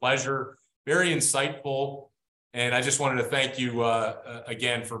was a pleasure, very insightful, and I just wanted to thank you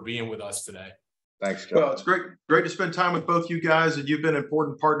again for being with us today. Thanks, Joe. Well, it's great to spend time with both you guys, and you've been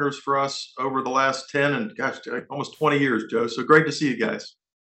important partners for us over the last 10 and almost 20 years, Joe. So great to see you guys.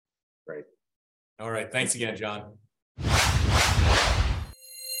 Great. All right. Thanks again, John.